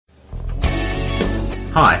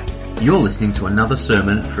Hi, you're listening to another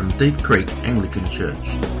sermon from Deep Creek Anglican Church.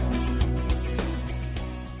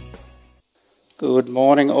 Good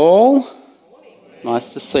morning all. Nice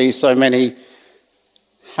to see so many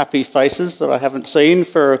happy faces that I haven't seen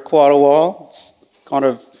for quite a while. It's kind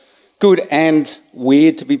of good and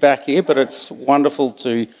weird to be back here, but it's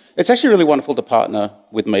actually really wonderful to partner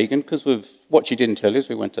with Megan, because what she didn't tell you is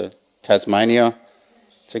we went to Tasmania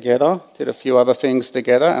together, did a few other things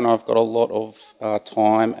together, and I've got a lot of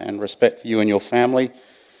time and respect for you and your family.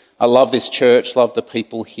 I love this church, love the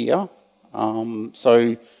people here.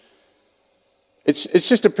 So it's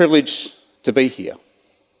just a privilege to be here.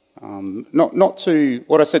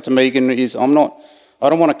 What I said to Megan is I don't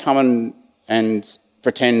want to come and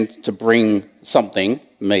pretend to bring something,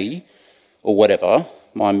 me, or whatever,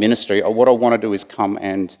 my ministry. What I want to do is come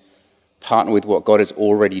and partner with what God is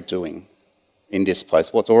already doing in this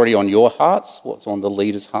place, what's already on your hearts, what's on the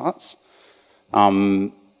leaders' hearts.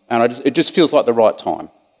 And it just feels like the right time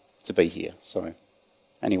to be here. So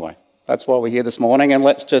anyway, that's why we're here this morning, and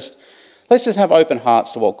let's just have open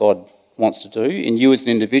hearts to what God wants to do in you as an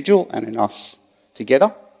individual and in us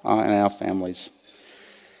together and our families.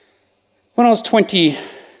 When I was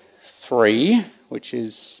 23,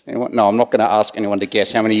 I'm not going to ask anyone to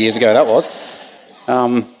guess how many years ago that was.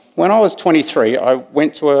 When I was 23, I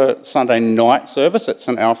went to a Sunday night service at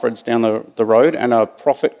St Alfred's down the road, and a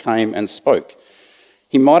prophet came and spoke.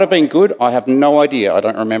 He might have been good, I have no idea. I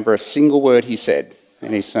don't remember a single word he said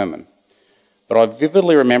in his sermon. But I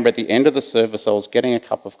vividly remember at the end of the service, I was getting a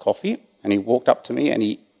cup of coffee, and he walked up to me and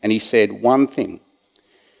he said one thing.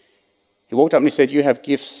 He walked up and he said, "You have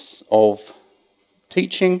gifts of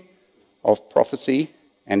teaching, of prophecy,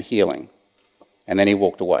 and healing." And then he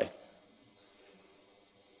walked away.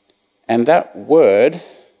 And that word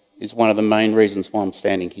is one of the main reasons why I'm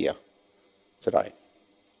standing here today.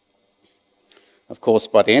 Of course,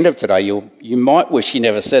 by the end of today, you might wish you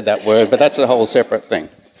never said that word, but that's a whole separate thing.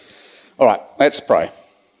 All right, let's pray.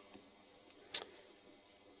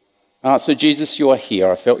 So Jesus, you are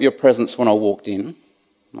here. I felt your presence when I walked in.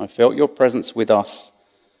 I felt your presence with us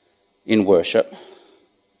in worship.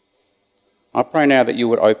 I pray now that you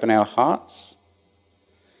would open our hearts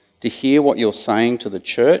to hear what you're saying to the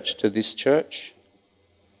church, to this church,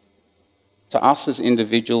 to us as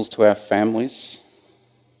individuals, to our families.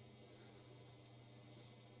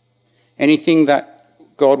 Anything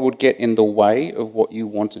that God would get in the way of what you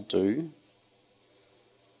want to do,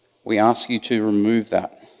 we ask you to remove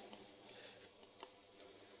that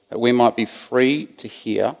we might be free to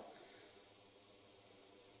hear,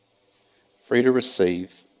 free to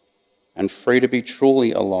receive, and free to be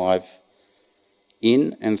truly alive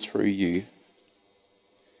in and through you.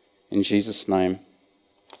 In Jesus' name,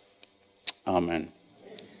 amen.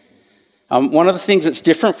 One of the things that's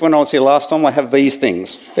different from when I was here last time, I have these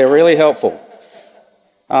things. They're really helpful.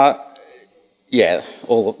 All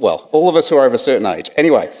of us who are over a certain age.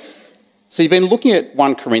 Anyway, so you've been looking at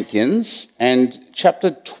 1 Corinthians, and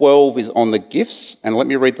chapter 12 is on the gifts, and let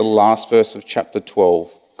me read the last verse of chapter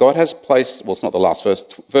 12. God has placed, it's not the last verse,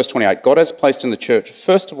 verse 28, God has placed in the church,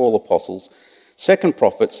 first of all, apostles, second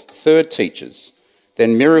prophets, third teachers,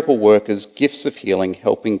 then miracle workers, gifts of healing,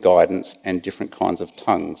 helping, guidance, and different kinds of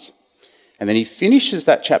tongues. And then he finishes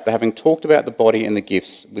that chapter, having talked about the body and the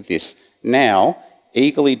gifts, with this: now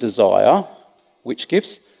eagerly desire, which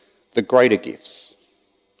gifts? The greater gifts.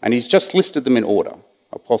 And he's just listed them in order: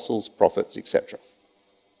 apostles, prophets, etc.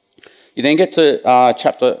 You then get to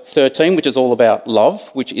chapter 13, which is all about love,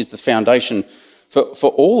 which is the foundation for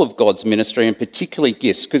all of God's ministry, and particularly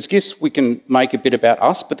gifts. Because gifts we can make a bit about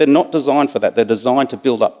us, but they're not designed for that. They're designed to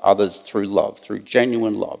build up others through love, through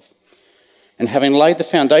genuine love. And having laid the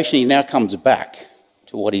foundation, he now comes back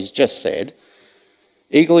to what he's just said.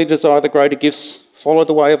 Eagerly desire the greater gifts, follow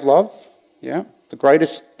the way of love. Yeah, the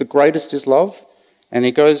greatest is love. And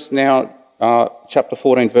he goes now, chapter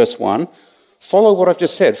 14, verse 1, follow what I've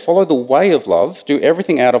just said. Follow the way of love, do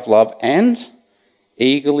everything out of love, and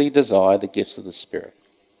eagerly desire the gifts of the Spirit.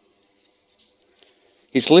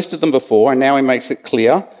 He's listed them before, and now he makes it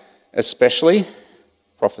clear, especially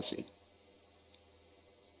prophecy.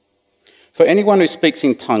 For anyone who speaks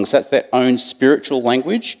in tongues, that's their own spiritual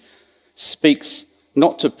language, speaks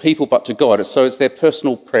not to people but to God. So it's their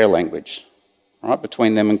personal prayer language, right,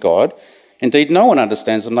 between them and God. Indeed, no one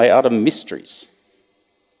understands them. They utter mysteries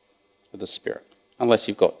of the Spirit, unless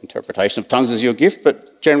you've got interpretation of tongues as your gift,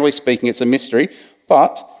 but generally speaking, it's a mystery.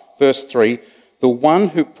 But, verse 3, the one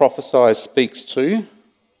who prophesies speaks to,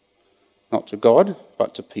 not to God,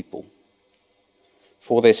 but to people,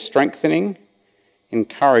 for their strengthening,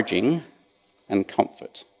 encouraging, and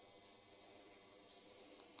comfort.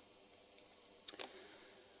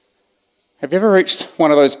 Have you ever reached one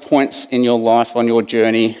of those points in your life on your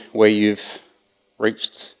journey where you've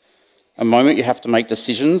reached a moment you have to make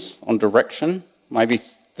decisions on direction? Maybe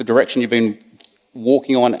the direction you've been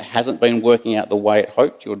walking on hasn't been working out the way it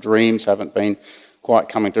hoped. Your dreams haven't been quite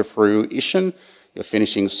coming to fruition. You're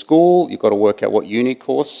finishing school. You've got to work out what uni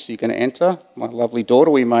course you're going to enter. My lovely daughter,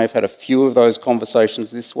 we may have had a few of those conversations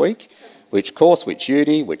this week. Which course, which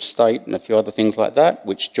uni, which state, and a few other things like that.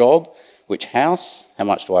 Which job, which house, how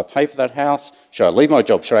much do I pay for that house? Should I leave my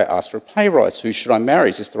job? Should I ask for a pay rise? Who should I marry?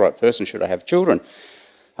 Is this the right person? Should I have children?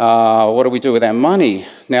 What do we do with our money?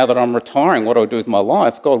 Now that I'm retiring, what do I do with my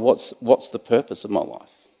life? God, what's the purpose of my life?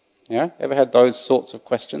 Yeah, ever had those sorts of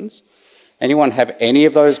questions? Anyone have any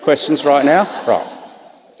of those questions right now? Right.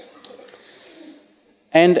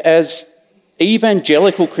 And as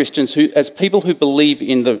evangelical Christians, as people who believe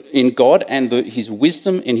in God and his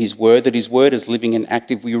wisdom in his word, that his word is living and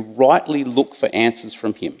active, we rightly look for answers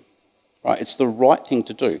from him. Right? It's the right thing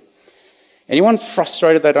to do. Anyone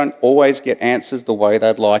frustrated they don't always get answers the way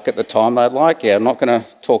they'd like at the time they'd like? Yeah, I'm not going to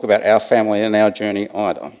talk about our family and our journey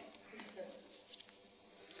either.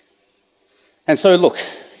 And so look,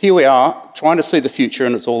 here we are trying to see the future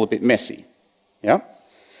and it's all a bit messy. Yeah?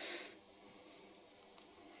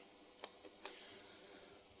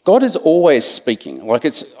 God is always speaking.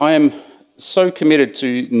 I am so committed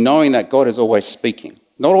to knowing that God is always speaking.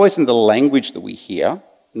 Not always in the language that we hear,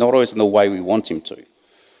 not always in the way we want him to.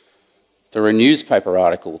 Through a newspaper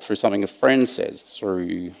article, through something a friend says,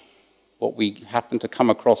 through what we happen to come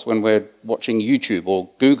across when we're watching YouTube or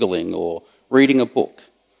Googling or reading a book.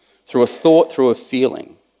 Through a thought, through a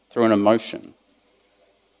feeling, through an emotion.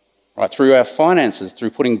 Right? Through our finances, through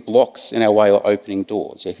putting blocks in our way or opening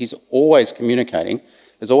doors. Yeah, he's always communicating.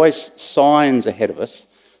 There's always signs ahead of us,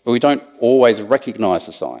 but we don't always recognise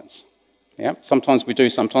the signs. Yeah? Sometimes we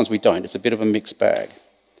do, sometimes we don't. It's a bit of a mixed bag.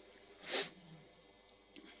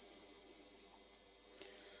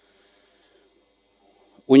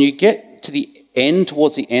 When you get to the end,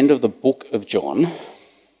 towards the end of the book of John,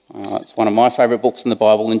 it's one of my favourite books in the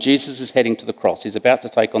Bible, and Jesus is heading to the cross. He's about to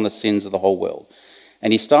take on the sins of the whole world.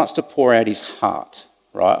 And he starts to pour out his heart,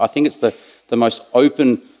 right? I think it's the most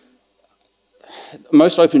open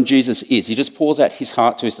Jesus is. He just pours out his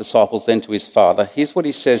heart to his disciples, then to his Father. Here's what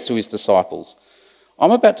he says to his disciples.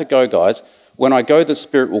 I'm about to go, guys. When I go, the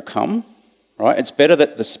Spirit will come, right? It's better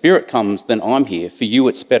that the Spirit comes than I'm here. For you,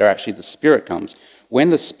 it's better actually the Spirit comes. When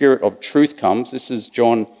the Spirit of truth comes, this is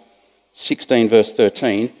John 16, verse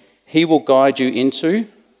 13, he will guide you into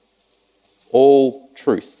all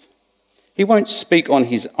truth. He won't speak on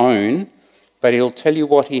his own, but he'll tell you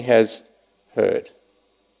what he has heard.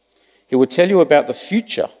 He will tell you about the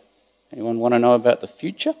future. Anyone want to know about the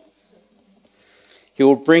future? He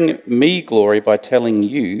will bring me glory by telling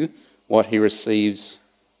you what he receives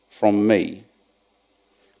from me.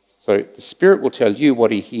 So the Spirit will tell you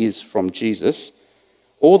what he hears from Jesus.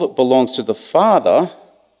 All that belongs to the Father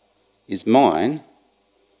is mine.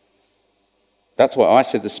 That's why I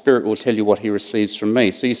said the Spirit will tell you what he receives from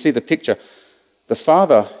me. So you see the picture. The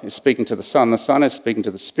Father is speaking to the Son is speaking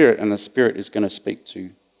to the Spirit, and the Spirit is going to speak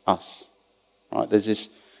to us. Right? There's this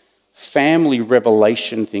family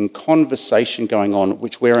revelation thing, conversation going on,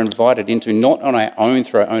 which we're invited into, not on our own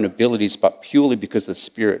through our own abilities, but purely because the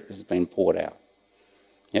Spirit has been poured out.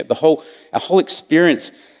 Yeah, our whole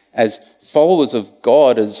experience as followers of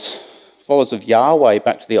God, as followers of Yahweh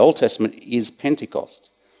back to the Old Testament, is Pentecost.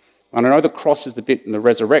 And I know the cross is the bit, and the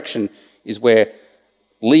resurrection is where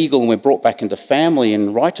legal and we're brought back into family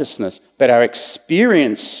and righteousness, but our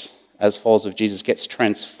experience as followers of Jesus gets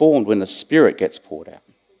transformed when the Spirit gets poured out.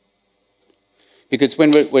 Because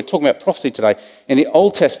when we're talking about prophecy today, in the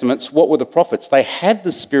Old Testaments, what were the prophets? They had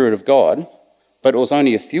the Spirit of God, but it was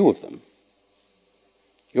only a few of them.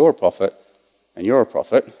 You're a prophet, and you're a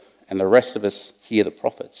prophet, and the rest of us hear the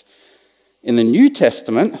prophets. In the New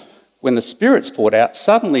Testament, when the Spirit's poured out,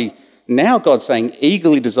 suddenly now God's saying,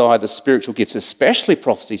 eagerly desire the spiritual gifts, especially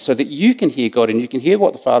prophecy, so that you can hear God and you can hear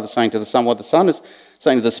what the Father's saying to the Son, what the Son is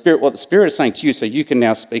saying to the Spirit, what the Spirit is saying to you, so you can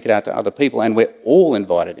now speak it out to other people, and we're all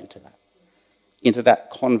invited into that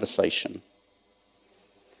conversation.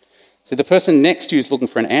 So the person next to you is looking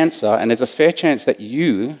for an answer, and there's a fair chance that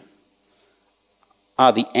you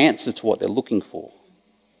are the answer to what they're looking for.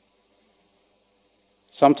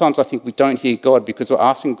 Sometimes I think we don't hear God because we're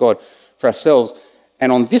asking God for ourselves.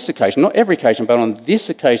 And on this occasion, not every occasion, but on this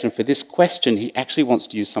occasion for this question, he actually wants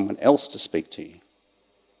to use someone else to speak to you.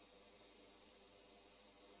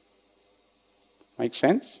 Make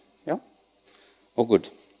sense? Yeah? All good.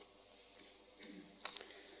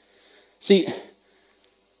 See,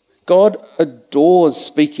 God adores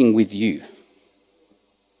speaking with you.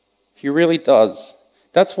 He really does.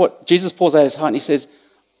 That's what Jesus pours out his heart and he says,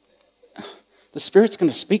 the Spirit's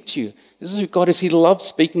going to speak to you. This is who God is. He loves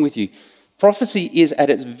speaking with you. Prophecy is at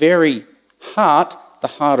its very heart, the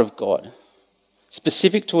heart of God.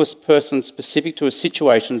 Specific to a person, specific to a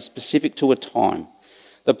situation, specific to a time.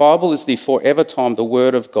 The Bible is the forever time, the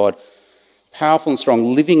Word of God, powerful and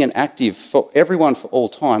strong, living and active for everyone for all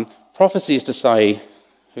time. Prophecy is to say,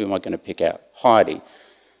 who am I going to pick out? Heidi.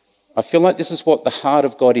 I feel like this is what the heart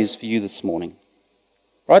of God is for you this morning.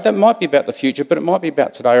 Right? That might be about the future, but it might be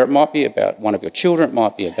about today, or it might be about one of your children, it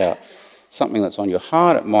might be about something that's on your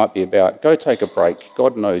heart, it might be about go take a break.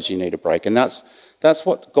 God knows you need a break. And that's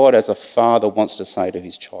what God as a father wants to say to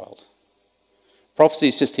his child. Prophecy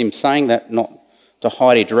is just him saying that not to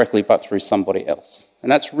Heidi directly, but through somebody else. And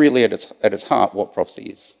that's really at its heart what prophecy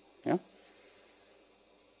is. Yeah?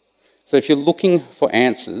 So if you're looking for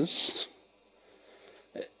answers,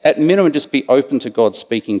 at minimum just be open to God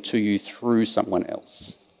speaking to you through someone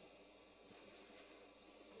else.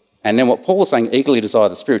 And then what Paul is saying, eagerly desire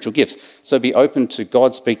the spiritual gifts. So be open to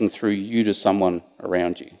God speaking through you to someone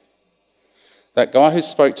around you. That guy who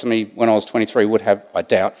spoke to me when I was 23 would have, I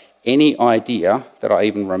doubt, any idea that I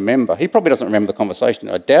even remember. He probably doesn't remember the conversation.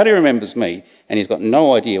 I doubt he remembers me, and he's got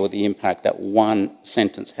no idea what the impact that one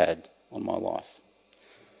sentence had on my life.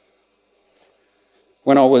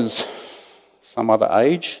 When I was some other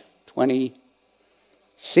age,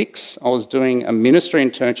 26, I was doing a ministry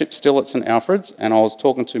internship still at St Alfred's, and I was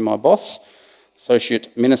talking to my boss,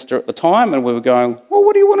 associate minister at the time, and we were going, well,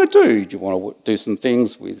 what do you want to do? Do you want to do some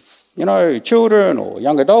things with, children or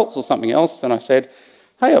young adults or something else? And I said,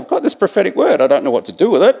 hey, I've got this prophetic word. I don't know what to do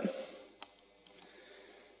with it.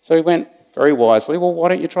 So he went very wisely, well, why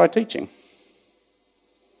don't you try teaching?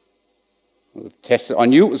 We've tested. I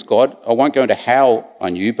knew it was God. I won't go into how I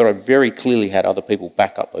knew, but I very clearly had other people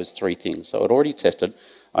back up those three things. So I'd already tested.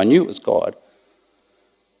 I knew it was God.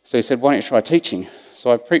 So he said, why don't you try teaching?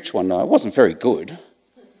 So I preached one night. It wasn't very good,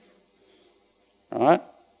 all right?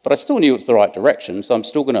 But I still knew it's the right direction, so I'm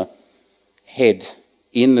still going to head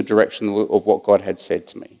in the direction of what God had said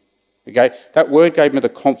to me. Okay? That word gave me the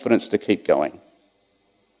confidence to keep going.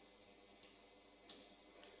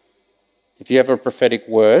 If you have a prophetic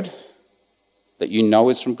word that you know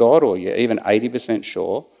is from God, or you're even 80%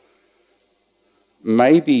 sure,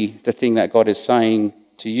 maybe the thing that God is saying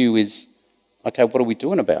to you is, okay, what are we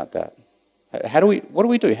doing about that? What do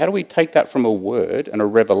we do? How do we take that from a word and a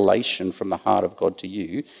revelation from the heart of God to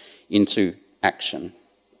you into action?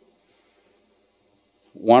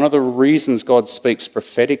 One of the reasons God speaks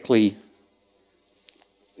prophetically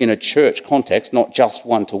in a church context, not just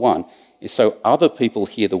one-to-one, is so other people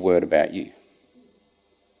hear the word about you.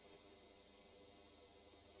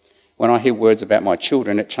 When I hear words about my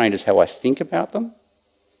children, it changes how I think about them,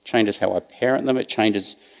 changes how I parent them, it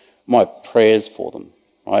changes my prayers for them.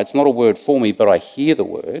 Right? It's not a word for me, but I hear the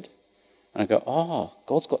word and I go, oh,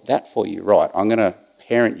 God's got that for you. Right, I'm going to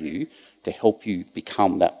parent you to help you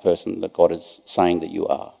become that person that God is saying that you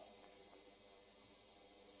are.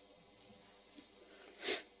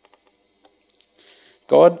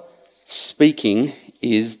 God speaking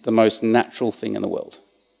is the most natural thing in the world.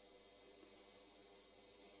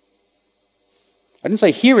 I didn't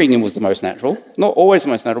say hearing him was the most natural, not always the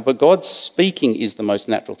most natural, but God speaking is the most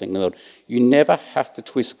natural thing in the world. You never have to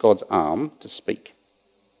twist God's arm to speak.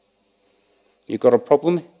 You've got a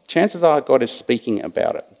problem, chances are God is speaking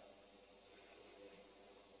about it.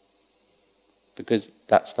 Because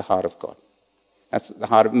that's the heart of God. That's the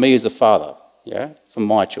heart of me as a father, for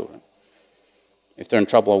my children. If they're in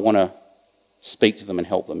trouble, I want to speak to them and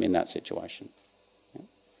help them in that situation. Yeah?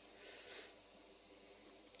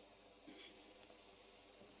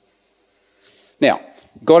 Now,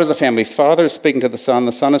 God is a family. Father is speaking to the Son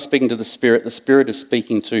is speaking to the Spirit is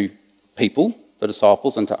speaking to people, the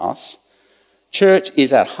disciples, and to us. Church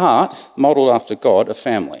is at heart, modelled after God, a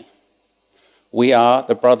family. We are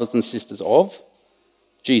the brothers and sisters of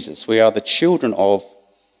Jesus. We are the children of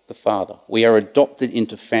the Father. We are adopted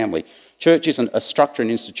into family. Church isn't a structure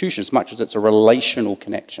and institution as much as it's a relational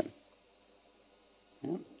connection.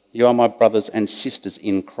 Yeah? You are my brothers and sisters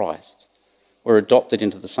in Christ. We're adopted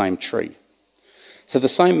into the same tree. So the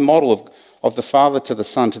same model of the Father to the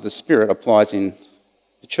Son to the Spirit applies in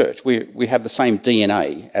the church. We have the same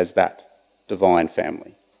DNA as that divine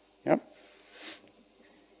family. Yep.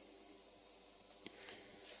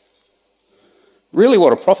 Really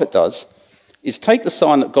what a prophet does is take the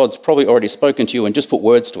sign that God's probably already spoken to you and just put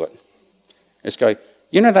words to it. Just go,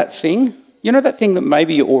 you know that thing? You know that thing that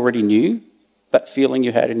maybe you already knew? That feeling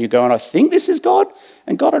you had and you're going, I think this is God?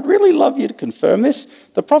 And God, I'd really love you to confirm this.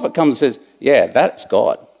 The prophet comes and says, yeah, that's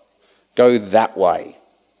God. Go that way.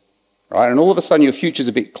 right? And all of a sudden your future's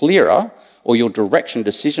a bit clearer, or your direction,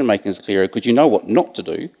 decision-making is clearer because you know what not to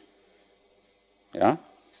do. Yeah?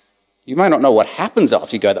 You may not know what happens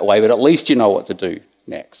after you go that way, but at least you know what to do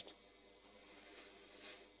next.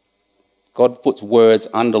 God puts words,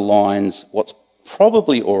 underlines what's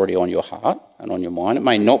probably already on your heart and on your mind. It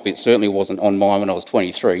may not be. It certainly wasn't on mine when I was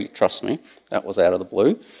 23, trust me. That was out of the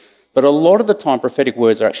blue. But a lot of the time, prophetic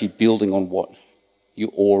words are actually building on what you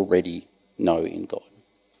already know in God.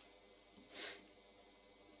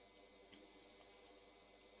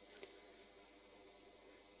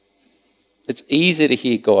 It's easier to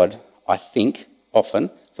hear God, I think, often,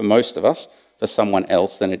 for most of us, for someone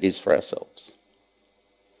else than it is for ourselves.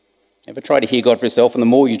 Ever try to hear God for yourself, and the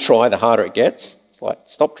more you try, the harder it gets? It's like,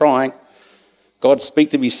 stop trying. God, speak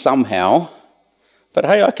to me somehow. But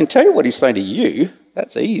hey, I can tell you what he's saying to you.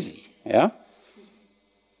 That's easy, yeah?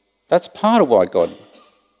 That's part of why God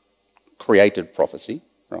created prophecy,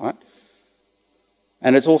 right?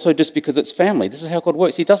 And it's also just because it's family. This is how God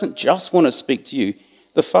works. He doesn't just want to speak to you.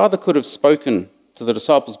 The Father could have spoken to the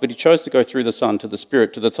disciples, but he chose to go through the Son to the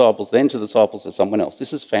Spirit, to the disciples, then to the disciples, to someone else.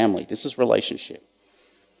 This is family. This is relationship.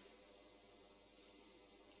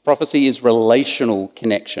 Prophecy is relational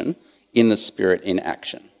connection in the Spirit in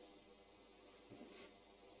action.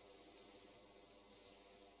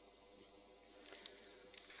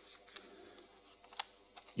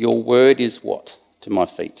 Your word is what to my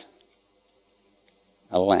feet?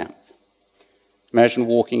 A lamp. Imagine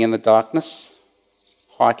walking in the darkness,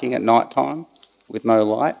 hiking at night time with no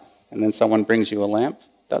light, and then someone brings you a lamp.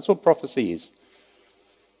 That's what prophecy is.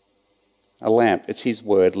 A lamp. It's his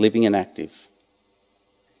word, living and active.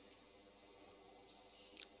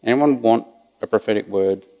 Anyone want a prophetic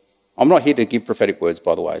word? I'm not here to give prophetic words,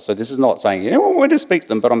 by the way. So this is not saying, anyone want to speak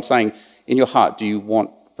them, but I'm saying, in your heart, do you want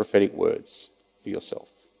prophetic words for yourself?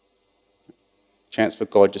 Chance for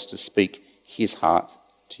God just to speak his heart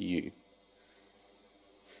to you.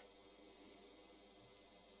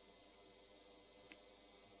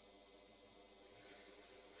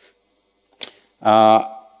 I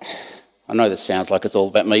know this sounds like it's all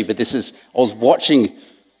about me, but I was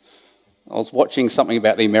watching something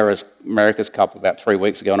about the America's Cup about 3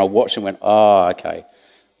 weeks ago, and I watched and went, oh, okay,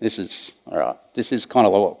 this is all right. This is kind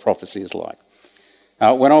of like what prophecy is like.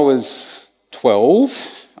 When I was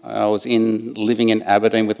 12, I was living in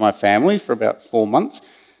Aberdeen with my family for about 4 months.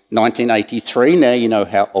 1983, now you know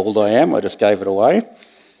how old I am. I just gave it away.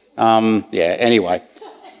 Anyway.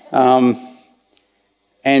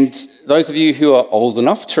 And those of you who are old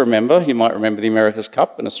enough to remember, you might remember the America's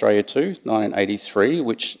Cup in Australia too, 1983,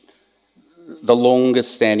 which the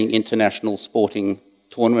longest standing international sporting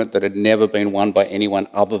tournament that had never been won by anyone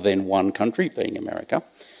other than one country, being America.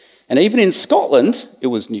 And even in Scotland, it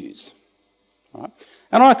was news. Right?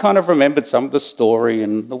 And I kind of remembered some of the story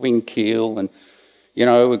and the wing keel and,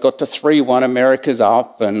 we got to 3-1, America's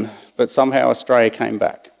up, but somehow Australia came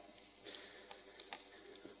back.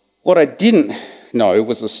 What I didn't know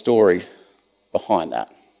was the story behind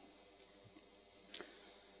that.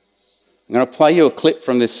 I'm going to play you a clip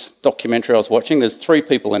from this documentary I was watching. There's 3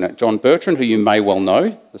 people in it. John Bertrand, who you may well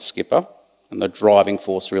know, the skipper, and the driving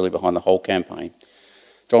force really behind the whole campaign.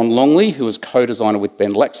 John Longley, who was co-designer with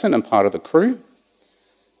Ben Lexon and part of the crew.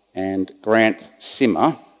 And Grant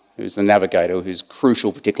Simmer, who's the navigator, who's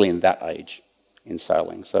crucial, particularly in that age, in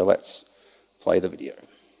sailing. So let's play the video.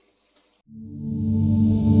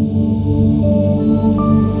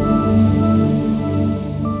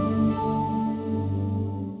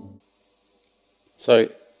 So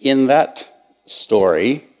in that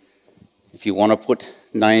story, if you want to put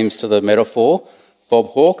names to the metaphor, Bob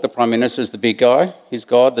Hawke, the Prime Minister, is the big guy. He's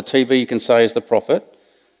God. The TV, you can say, is the prophet.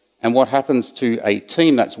 And what happens to a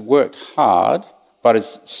team that's worked hard but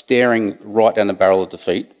is staring right down the barrel of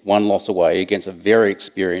defeat, one loss away against a very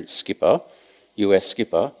experienced skipper, US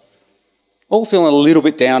skipper, all feeling a little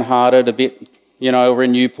bit downhearted, a bit, we're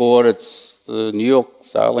in Newport, it's the New York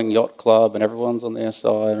Sailing Yacht Club and everyone's on their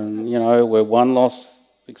side and, we're one loss,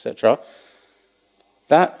 etc.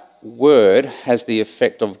 That word has the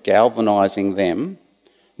effect of galvanising them,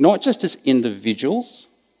 not just as individuals,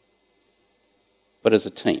 but as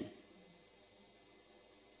a team.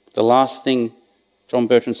 The last thing John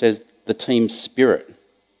Bertrand says, the team spirit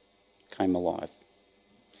came alive.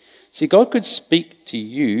 See, God could speak to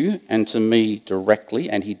you and to me directly,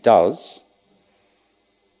 and he does.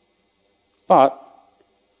 But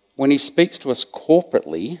when he speaks to us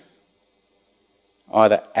corporately,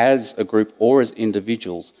 either as a group or as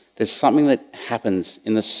individuals, there's something that happens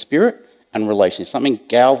in the spirit and relation. Something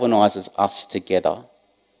galvanises us together.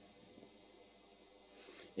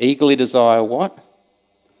 Eagerly desire what?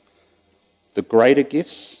 The greater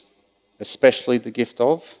gifts, especially the gift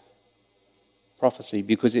of prophecy,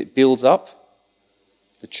 because it builds up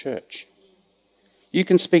the church. You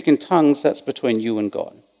can speak in tongues, that's between you and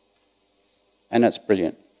God. And that's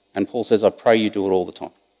brilliant. And Paul says, I pray you do it all the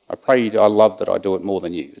time. I love that I do it more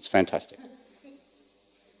than you. It's fantastic.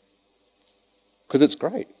 Because it's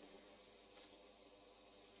great.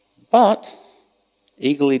 But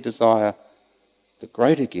eagerly desire the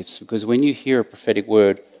greater gifts, because when you hear a prophetic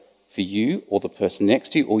word for you or the person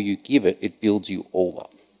next to you, or you give it, it builds you all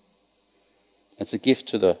up. It's a gift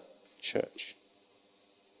to the church.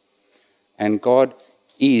 And God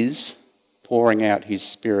is pouring out his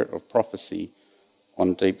spirit of prophecy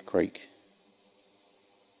on Deep Creek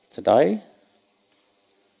today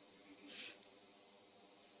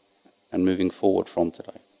and moving forward from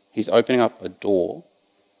today. He's opening up a door.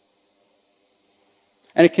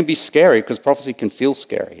 And it can be scary because prophecy can feel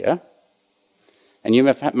scary, yeah? And you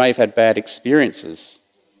may have had bad experiences,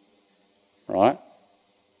 right?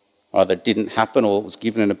 Either it didn't happen or it was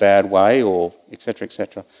given in a bad way or etc.,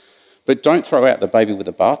 etc. But don't throw out the baby with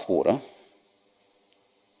the bathwater.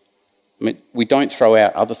 I mean, we don't throw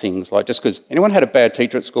out other things, like just because anyone had a bad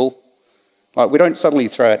teacher at school? Like, we don't suddenly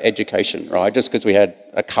throw out education, right? Just because we had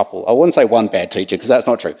a couple. I wouldn't say one bad teacher because that's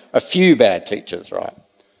not true. A few bad teachers, right?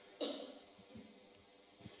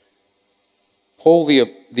 Paul,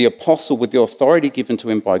 the apostle, with the authority given to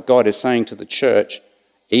him by God, is saying to the church,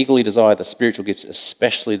 eagerly desire the spiritual gifts,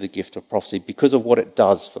 especially the gift of prophecy, because of what it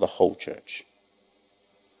does for the whole church.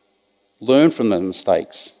 Learn from the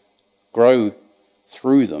mistakes, grow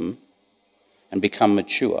through them, and become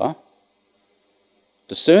mature,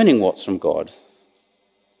 discerning what's from God,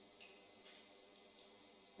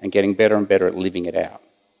 and getting better and better at living it out,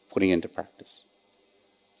 putting it into practice.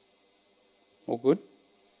 All good?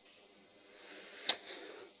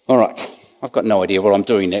 All right, I've got no idea what I'm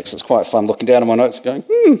doing next. It's quite fun looking down at my notes going,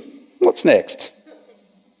 what's next?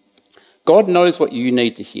 God knows what you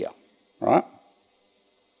need to hear, right?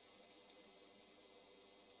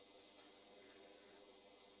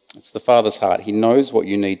 It's the Father's heart. He knows what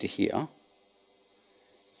you need to hear.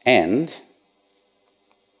 And,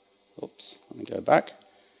 let me go back.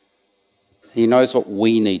 He knows what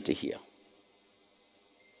we need to hear.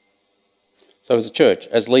 So as a church,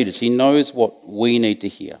 as leaders, he knows what we need to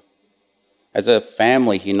hear. As a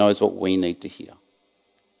family, he knows what we need to hear.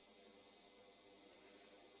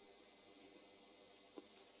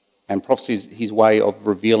 And prophecy is his way of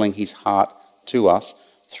revealing his heart to us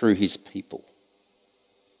through his people.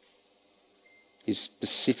 His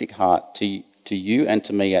specific heart to you and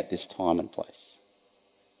to me at this time and place.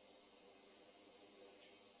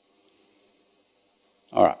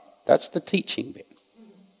 All right, that's the teaching bit.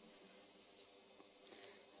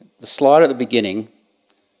 The slide at the beginning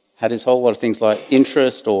had this whole lot of things like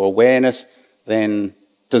interest or awareness, then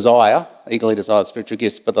desire, eagerly desire the spiritual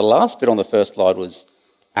gifts. But the last bit on the first slide was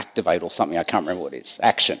activate or something. I can't remember what it is.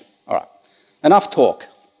 Action. All right. Enough talk.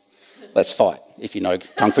 Let's fight, if you know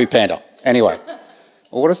Kung Fu Panda. Anyway,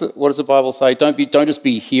 what does the Bible say? Don't just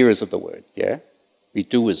be hearers of the word, yeah? Be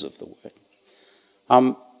doers of the word.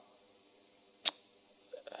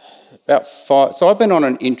 So I've been on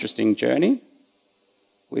an interesting journey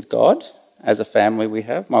with God. As a family we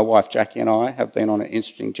have. My wife Jackie and I have been on an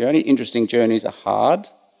interesting journey. Interesting journeys are hard.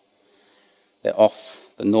 They're off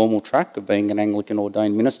the normal track of being an Anglican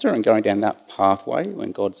ordained minister and going down that pathway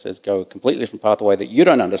when God says go a completely different pathway that you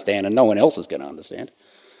don't understand and no one else is going to understand.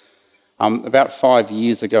 About 5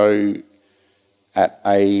 years ago at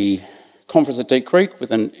a conference at Deep Creek with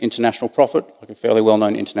an international prophet, like a fairly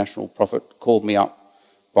well-known international prophet, called me up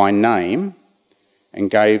by name and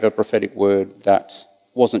gave a prophetic word that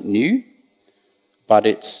wasn't new, but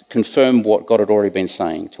it confirmed what God had already been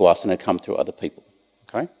saying to us and had come through other people.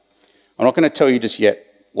 Okay? I'm not going to tell you just yet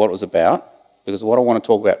what it was about, because what I want to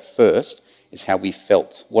talk about first is how we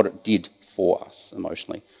felt, what it did for us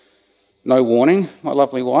emotionally. No warning, my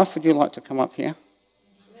lovely wife, would you like to come up here?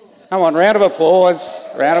 Come on, round of applause,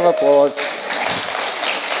 round of applause.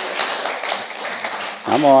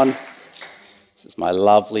 Come on. This is my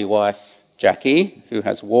lovely wife, Jackie, who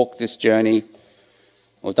has walked this journey.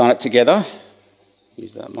 We've done it together.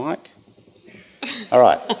 Use that mic. All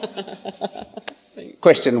right.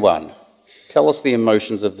 Question 1. Tell us the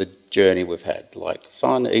emotions of the journey we've had. Like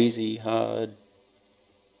fun, easy, hard?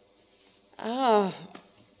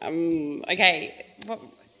 Okay. Well,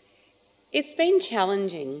 it's been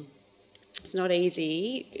challenging. It's not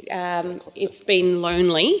easy. It's been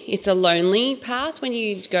lonely. It's a lonely path when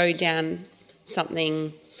you go down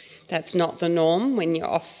something that's not the norm, when you're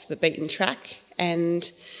off the beaten track.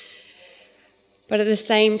 But at the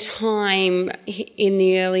same time, in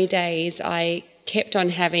the early days, I kept on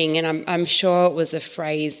having, and I'm sure it was a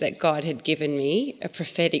phrase that God had given me, a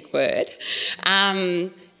prophetic word.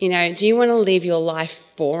 You know, do you want to live your life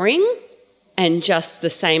boring and just the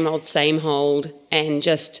same old, and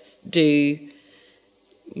just do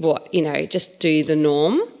what, you know, just do the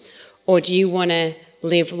norm? Or do you want to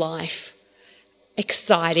live life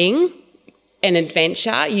exciting, an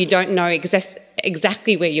adventure? You don't know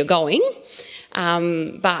exactly where you're going,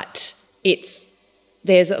 but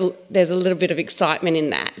there's a little bit of excitement in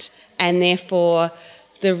that, and therefore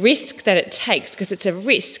the risk that it takes, because it's a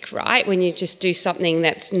risk, right, when you just do something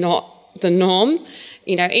that's not the norm.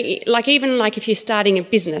 You know, like if you're starting a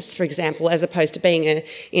business, for example, as opposed to being an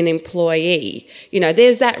employee, you know,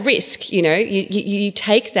 there's that risk. You know, you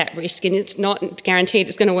take that risk, and it's not guaranteed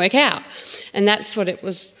it's going to work out, and that's what it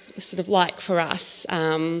was sort of like for us.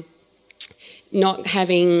 Not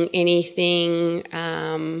having anything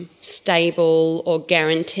stable or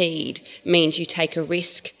guaranteed means you take a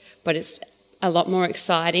risk, but it's a lot more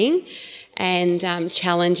exciting and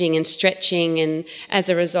challenging and stretching. And as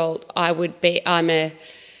a result, I'm a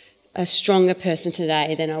stronger person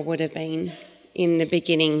today than I would have been in the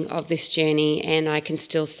beginning of this journey. And I can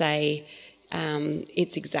still say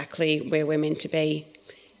it's exactly where we're meant to be.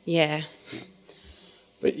 Yeah.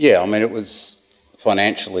 But yeah, I mean, it was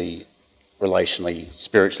financially, relationally,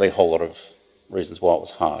 spiritually, a whole lot of reasons why it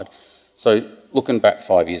was hard. So looking back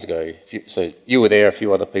 5 years ago, so you were there, a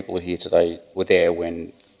few other people here today were there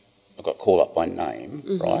when I got called up by name,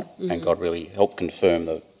 mm-hmm, right? Mm-hmm. And God really helped confirm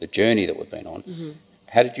the journey that we've been on. Mm-hmm.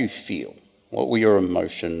 How did you feel? What were your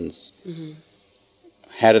emotions? Mm-hmm.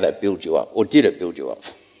 How did that build you up? Or did it build you up?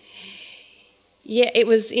 Yeah, it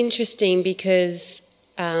was interesting because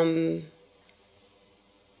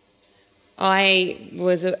I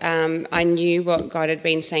knew what God had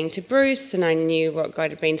been saying to Bruce, and I knew what God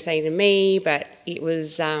had been saying to me, but it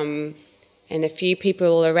was, and a few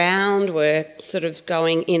people around were sort of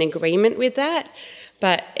going in agreement with that.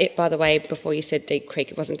 But by the way, before you said Deep Creek,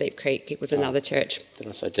 it wasn't Deep Creek, it was another church. Did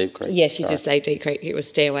I say Deep Creek? Yes, you did say Deep Creek, it was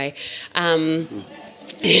Stairway. Okay.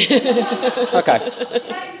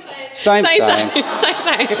 Same.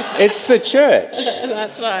 It's the church.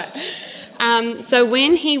 That's right. So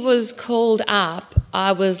when he was called up,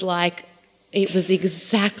 I was like, it was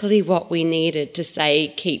exactly what we needed to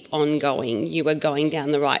say, keep on going. You are going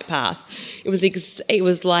down the right path. It was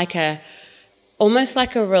like almost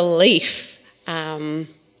like a relief. It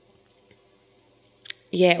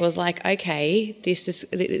was like, okay, this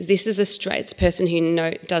is a straight person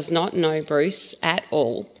who does not know Bruce at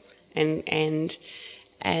all, and then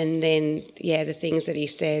the things that he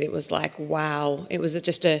said, it was like, wow. It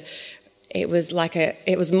was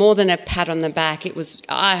more than a pat on the back. It was,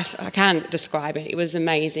 I can't describe it. It was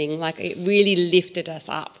amazing. Like, it really lifted us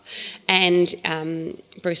up. And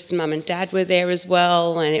Bruce's mum and dad were there as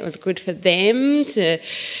well, and it was good for them to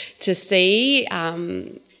see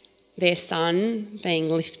their son being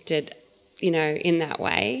lifted, in that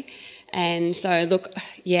way. And so, look,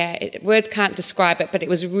 words can't describe it, but it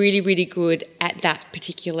was really, really good at that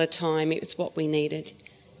particular time. It was what we needed.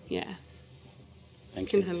 Yeah.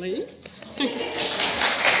 Thank you. Can I leave?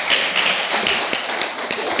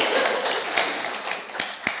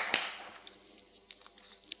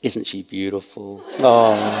 Isn't she beautiful?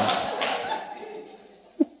 Oh.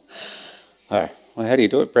 All right. Well, how do you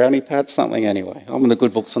do it? Brownie pat something anyway. I'm in the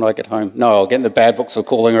good books when I get home. No, I'll get in the bad books for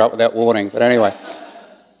calling her up without warning. But anyway,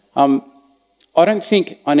 I don't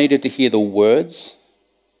think I needed to hear the words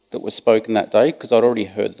that were spoken that day because I'd already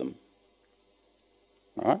heard them.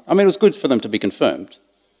 All right? I mean, it was good for them to be confirmed.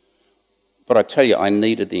 But I tell you, I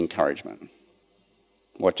needed the encouragement.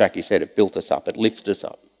 What Jackie said, it built us up. It lifted us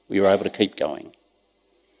up. We were able to keep going.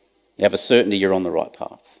 You have a certainty you're on the right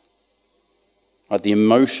path. Right? The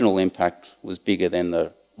emotional impact was bigger than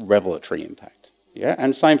the revelatory impact. Yeah,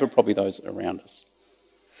 and same for probably those around us.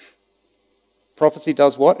 Prophecy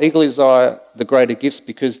does what? Eagerly desire the greater gifts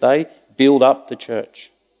because they build up the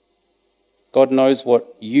church. God knows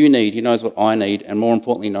what you need, he knows what I need, and more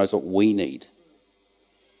importantly, he knows what we need.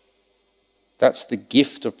 That's the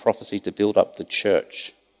gift of prophecy, to build up the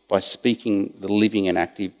church by speaking the living and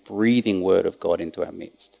active, breathing word of God into our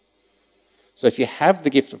midst. So if you have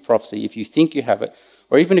the gift of prophecy, if you think you have it,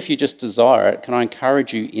 or even if you just desire it, can I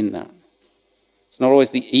encourage you in that? It's not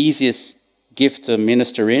always the easiest gift to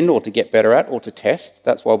minister in or to get better at or to test.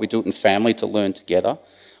 That's why we do it in family, to learn together.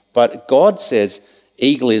 But God says,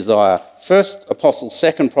 eagerly desire, first apostles,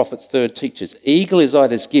 second prophets, third teachers, eagerly desire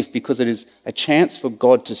this gift because it is a chance for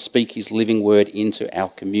God to speak his living word into our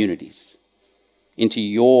communities, into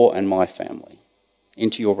your and my family,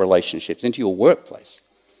 into your relationships, into your workplace,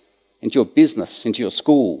 into your business, into your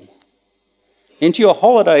school. into your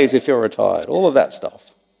holidays if you're retired, all of that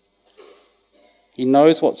stuff. He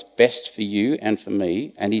knows what's best for you and for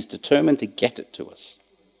me, and he's determined to get it to us.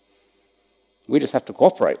 We just have to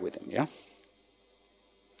cooperate with him, yeah?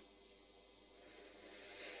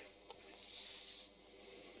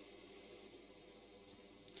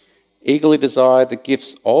 Eagerly desire the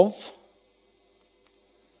gifts of...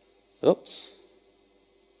 Oops.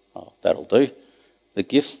 Oh, that'll do. The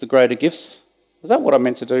gifts, the greater gifts. Is that what I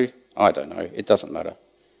meant to do? I don't know. It doesn't matter.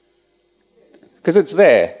 Because it's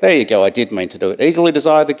there. There you go. I did mean to do it. Eagerly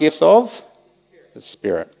desire the gifts of the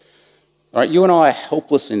Spirit. All right, you and I are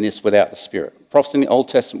helpless in this without the Spirit. Prophets in the Old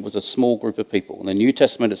Testament was a small group of people. In the New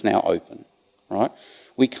Testament, it's now open. Right?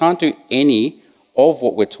 We can't do any of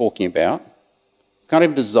what we're talking about. We can't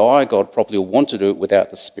even desire God properly or want to do it without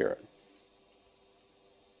the Spirit.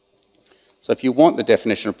 So if you want the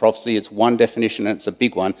definition of prophecy, it's one definition and it's a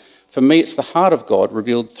big one. For me, it's the heart of God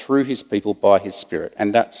revealed through his people by his Spirit,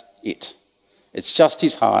 and that's it. It's just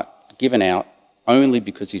his heart given out only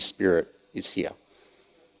because his Spirit is here,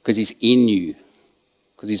 because he's in you,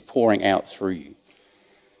 because he's pouring out through you.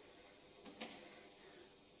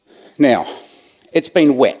 Now, it's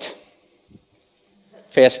been wet.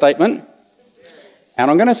 Fair statement? And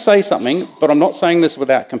I'm going to say something, but I'm not saying this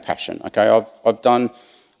without compassion. Okay, I've done...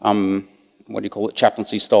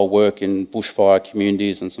 chaplaincy style work in bushfire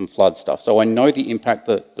communities and some flood stuff. So I know the impact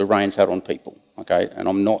that the rain's had on people, okay? And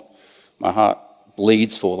my heart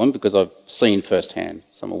bleeds for them because I've seen firsthand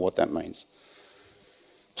some of what that means.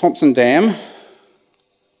 Thompson Dam,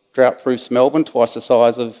 drought-proofs Melbourne, twice the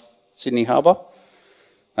size of Sydney Harbour.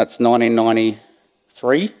 That's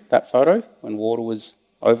 1993, that photo, when water was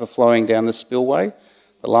overflowing down the spillway.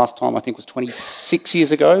 The last time, I think, was 26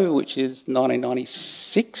 years ago, which is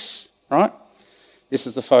 1996, right? This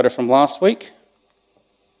is the photo from last week.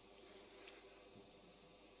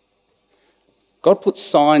 God puts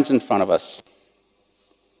signs in front of us.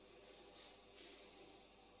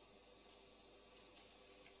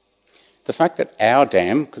 The fact that our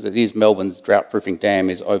dam, because it is Melbourne's drought-proofing dam,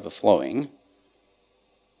 is overflowing,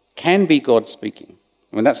 can be God speaking.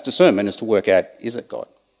 I mean, that's discernment, is to work out, is it God?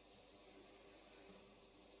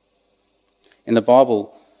 In the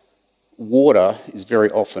Bible, water is very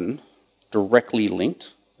often directly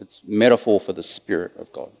linked. It's metaphor for the Spirit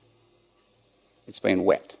of God. It's been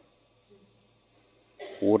wet.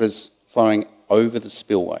 Water's flowing over the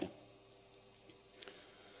spillway.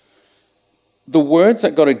 The words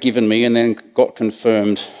that God had given me and then got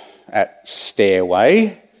confirmed at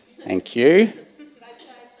Stairway, thank you.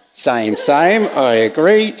 Same, I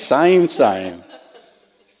agree, same.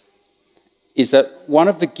 Is that one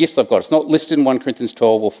of the gifts I've got, it's not listed in 1 Corinthians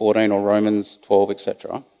 12 or 14 or Romans 12,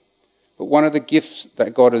 etc., but one of the gifts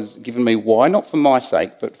that God has given me, why? Not for my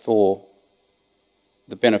sake, but for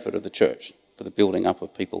the benefit of the church, for the building up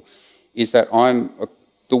of people, is that the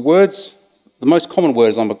most common word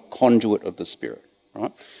is I'm a conduit of the Spirit,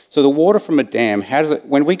 right? So the water from a dam,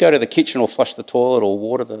 when we go to the kitchen or flush the toilet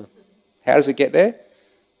or how does it get there?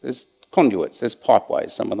 There's conduits, there's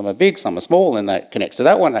pipeways. Some of them are big, some are small, and that connects to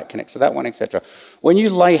that one, etc. When you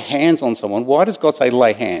lay hands on someone, why does God say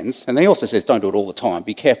lay hands? And then he also says don't do it all the time,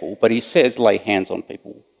 be careful, but he says lay hands on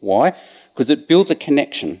people. Why? Because it builds a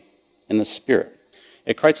connection in the Spirit.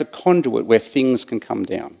 It creates a conduit where things can come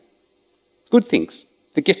down. Good things.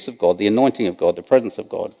 The gifts of God, the anointing of God, the presence of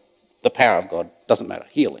God, the power of God, doesn't matter,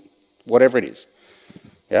 healing, whatever it is.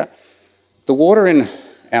 Yeah? The water in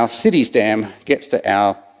our city's dam gets to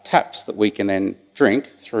our taps that we can then drink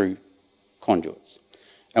through conduits.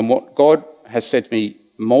 And what God has said to me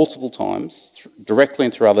multiple times, directly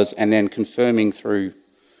and through others, and then confirming through,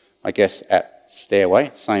 I guess, at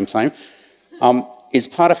Stairway, same, is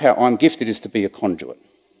part of how I'm gifted is to be a conduit.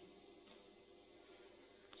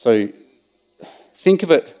 So think of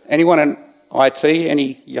it, anyone in IT,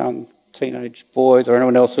 any young teenage boys or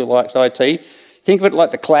anyone else who likes IT, think of it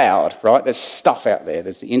like the cloud, right? There's stuff out there.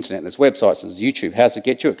 There's the internet, there's websites, there's YouTube. How does it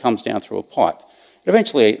get you? It comes down through a pipe. It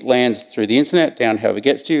eventually lands through the internet, down however it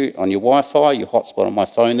gets to you, on your Wi-Fi, your hotspot on my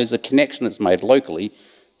phone. There's a connection that's made locally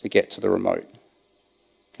to get to the remote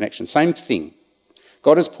connection. Same thing.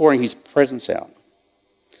 God is pouring his presence out.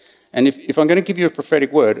 And if I'm going to give you a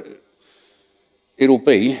prophetic word, it'll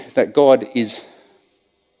be that God is,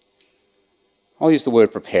 I'll use the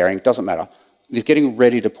word preparing, doesn't matter. He's getting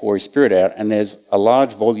ready to pour his Spirit out, and there's a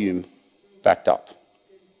large volume backed up.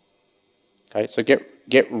 Okay, so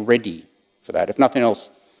get ready for that. If nothing else,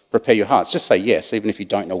 prepare your hearts. Just say yes, even if you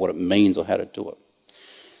don't know what it means or how to do it.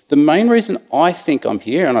 The main reason I think I'm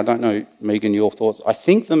here, and I don't know, Megan, your thoughts, I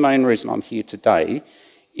think the main reason I'm here today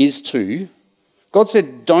is God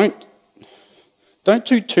said, don't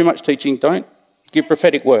do too much teaching, don't give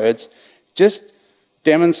prophetic words, just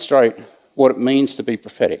demonstrate what it means to be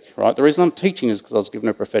prophetic, right? The reason I'm teaching is because I was given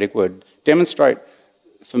a prophetic word. Demonstrate,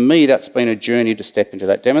 for me, that's been a journey to step into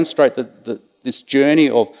that. Demonstrate this journey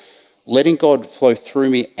of letting God flow through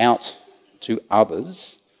me out to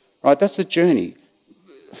others, right? That's a journey.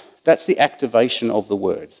 That's the activation of the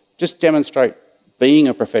word. Just demonstrate being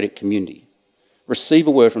a prophetic community. Receive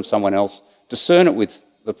a word from someone else, discern it with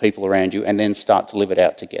the people around you, and then start to live it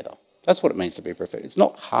out together. That's what it means to be prophetic. It's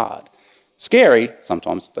not hard. Scary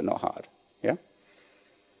sometimes, but not hard. Yeah?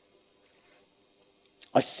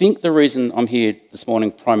 I think the reason I'm here this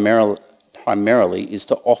morning primarily is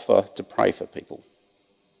to offer to pray for people.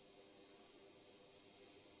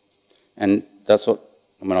 And that's what,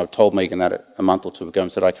 I told Megan that a month or two ago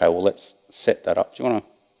and said, okay, well, let's set that up. Do you want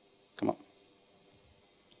to come up?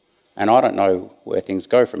 And I don't know where things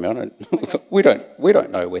go from here. We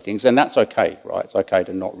don't know where things, and that's okay, right? It's okay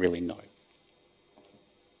to not really know.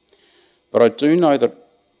 But I do know that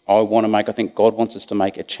I think God wants us to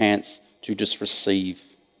make a chance to just receive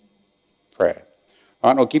prayer.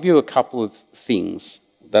 Right? And I'll give you a couple of things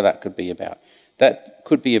that could be about. That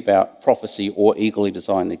could be about prophecy or eagerly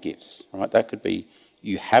desiring the gifts. Right? That could be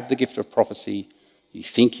you have the gift of prophecy, you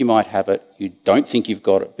think you might have it, you don't think you've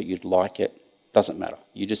got it, but you'd like it. Doesn't matter.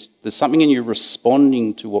 There's something in you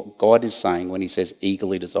responding to what God is saying when he says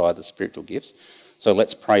eagerly desire the spiritual gifts. So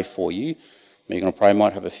let's pray for you. Megan will pray,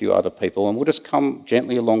 might have a few other people, and we'll just come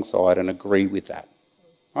gently alongside and agree with that.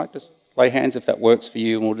 Right? Just lay hands if that works for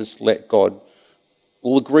you, and we'll just let God,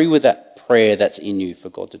 we'll agree with that prayer that's in you for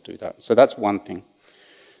God to do that. So that's one thing.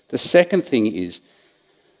 The second thing is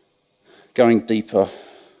going deeper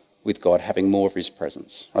with God, having more of his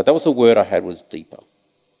presence. Right? That was the word I had, was deeper.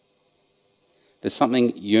 There's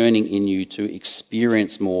something yearning in you to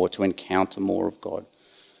experience more, to encounter more of God.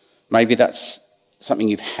 Maybe that's something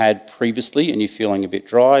you've had previously and you're feeling a bit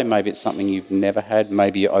dry. Maybe it's something you've never had.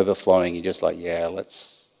 Maybe you're overflowing. You're just like, yeah,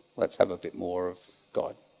 let's have a bit more of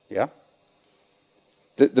God. Yeah?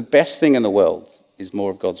 The best thing in the world is more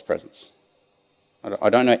of God's presence. I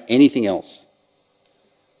don't know anything else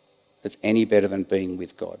that's any better than being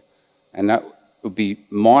with God. And that would be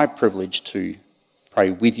my privilege to pray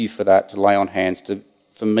with you for that, to lay on hands,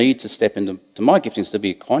 for me to step into my giftings, to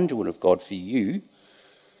be a conduit of God for you.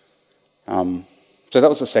 So that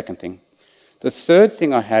was the second thing. The third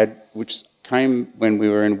thing I had, which came when we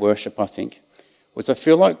were in worship, I think, was I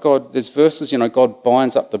feel like God, there's verses, God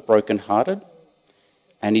binds up the brokenhearted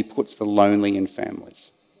and he puts the lonely in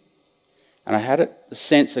families. And I had the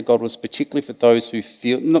sense that God was particularly for those who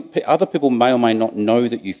feel, other people may or may not know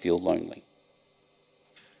that you feel lonely.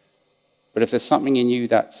 But if there's something in you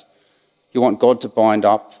that you want God to bind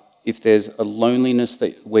up, if there's a loneliness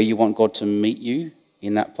where you want God to meet you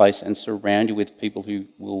in that place and surround you with people who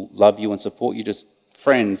will love you and support you, just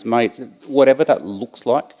friends, mates, whatever that looks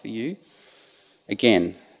like for you,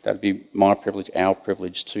 again, that'd be my privilege, our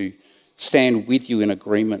privilege to stand with you in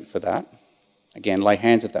agreement for that. Again, lay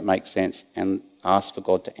hands if that makes sense and ask for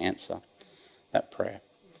God to answer that prayer.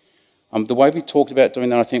 The way we talked about doing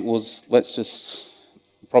that, I think, was let's just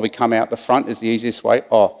probably come out the front is the easiest way.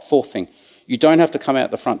 Fourth thing, you don't have to come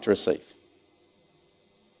out the front to receive.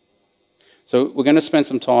 So we're going to spend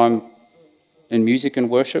some time in music and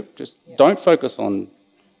worship. Just don't focus on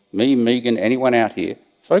me, Megan, anyone out here.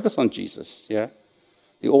 Focus on Jesus, yeah?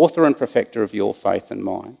 The author and perfecter of your faith and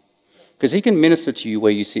mine. Because he can minister to you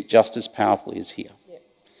where you sit just as powerfully as here. Yep.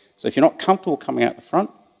 So if you're not comfortable coming out the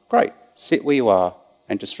front, great. Sit where you are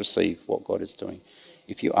and just receive what God is doing.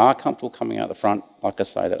 If you are comfortable coming out the front, like I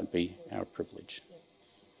say, that would be our privilege.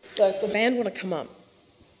 So if the band want to come up,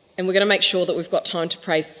 and we're going to make sure that we've got time to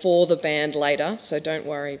pray for the band later, so don't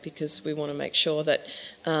worry, because we want to make sure that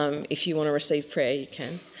if you want to receive prayer, you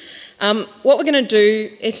can. What we're going to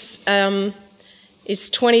do, it's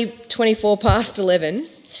 24 past 11.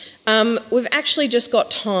 We've actually just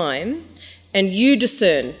got time, and you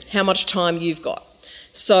discern how much time you've got.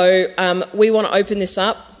 So we want to open this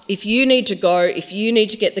up. If you need to go, if you need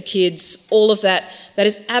to get the kids, all of that, that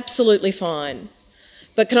is absolutely fine.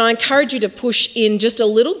 But can I encourage you to push in just a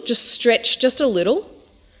little, just stretch just a little,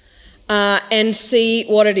 and see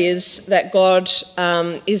what it is that God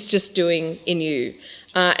is just doing in you.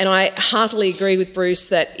 And I heartily agree with Bruce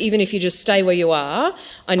that even if you just stay where you are,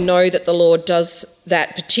 I know that the Lord does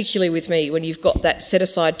that, particularly with me, when you've got that set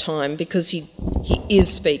aside time, because he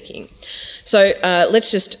is speaking. So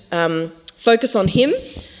let's just focus on him.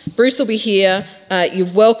 Bruce will be here. You're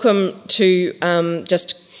welcome to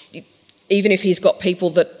just, even if he's got people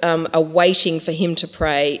that are waiting for him to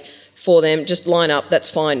pray for them, just line up, that's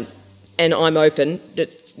fine. and I'm open.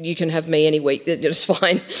 You can have me any week, it's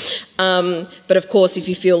fine. But of course, if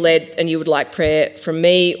you feel led and you would like prayer from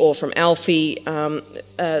me or from Alfie,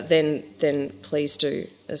 then please do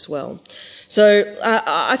as well. So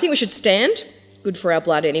I think we should stand. Good for our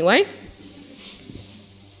blood anyway.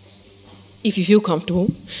 If you feel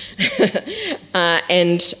comfortable.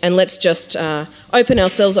 And let's just open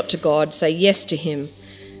ourselves up to God, say yes to him,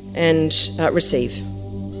 and receive.